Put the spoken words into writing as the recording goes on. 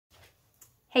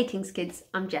Hey King's Kids,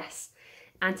 I'm Jess,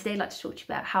 and today I'd like to talk to you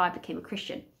about how I became a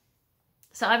Christian.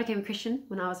 So I became a Christian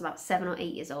when I was about 7 or 8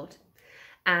 years old,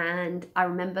 and I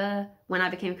remember when I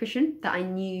became a Christian that I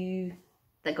knew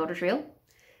that God was real,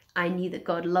 I knew that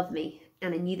God loved me,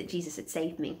 and I knew that Jesus had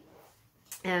saved me.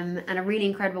 And a really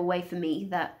incredible way for me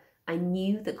that I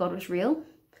knew that God was real,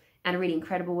 and a really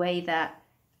incredible way that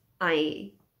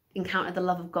I encountered the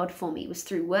love of God for me was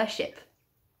through worship.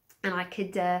 And I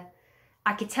could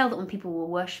tell that when people were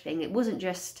worshipping, it wasn't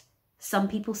just some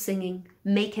people singing,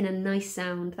 making a nice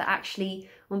sound, that actually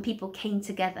when people came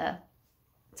together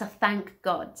to thank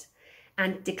God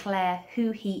and declare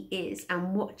who he is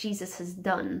and what Jesus has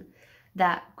done,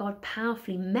 that God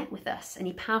powerfully met with us, and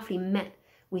he powerfully met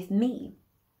with me,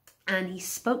 and he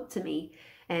spoke to me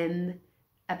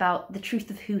about the truth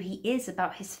of who he is,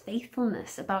 about his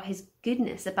faithfulness, about his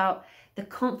goodness, about the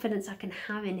confidence I can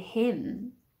have in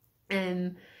him.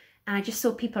 And I just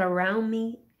saw people around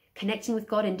me connecting with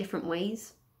God in different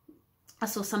ways. I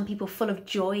saw some people full of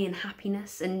joy and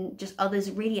happiness, and just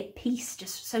others really at peace,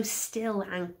 just so still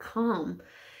and calm.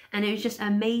 And it was just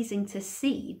amazing to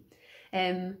see.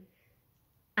 And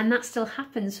that still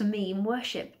happens for me in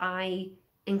worship. I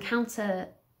encounter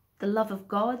the love of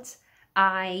God.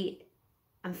 I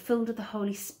am filled with the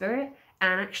Holy Spirit.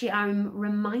 And actually I'm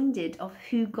reminded of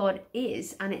who God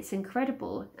is, and it's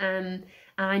incredible. And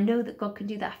I know that God can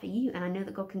do that for you, and I know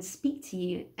that God can speak to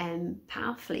you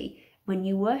powerfully when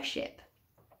you worship.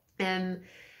 And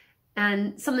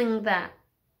something that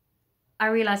I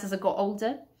realised as I got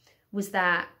older was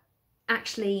that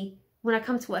actually when I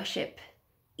come to worship,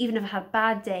 even if I had a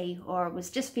bad day or I was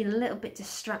just feeling a little bit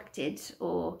distracted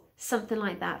or something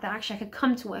like that, that actually I could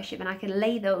come to worship and I could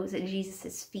lay those at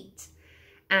Jesus' feet.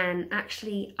 And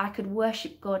actually I could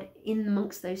worship God in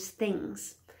amongst those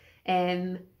things.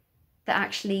 That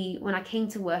actually when I came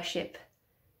to worship,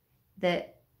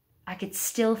 that I could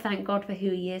still thank God for who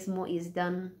he is and what he has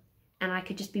done. And I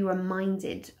could just be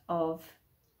reminded of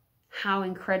how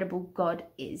incredible God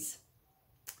is.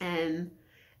 And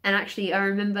actually I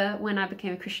remember when I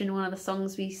became a Christian, one of the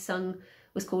songs we sung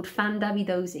was called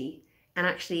Fandabidozi. And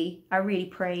actually I really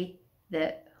pray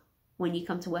that when you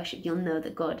come to worship, you'll know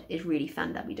that God is really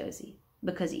Fandabidozi,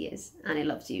 because he is, and he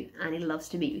loves you, and he loves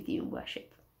to meet with you in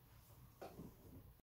worship.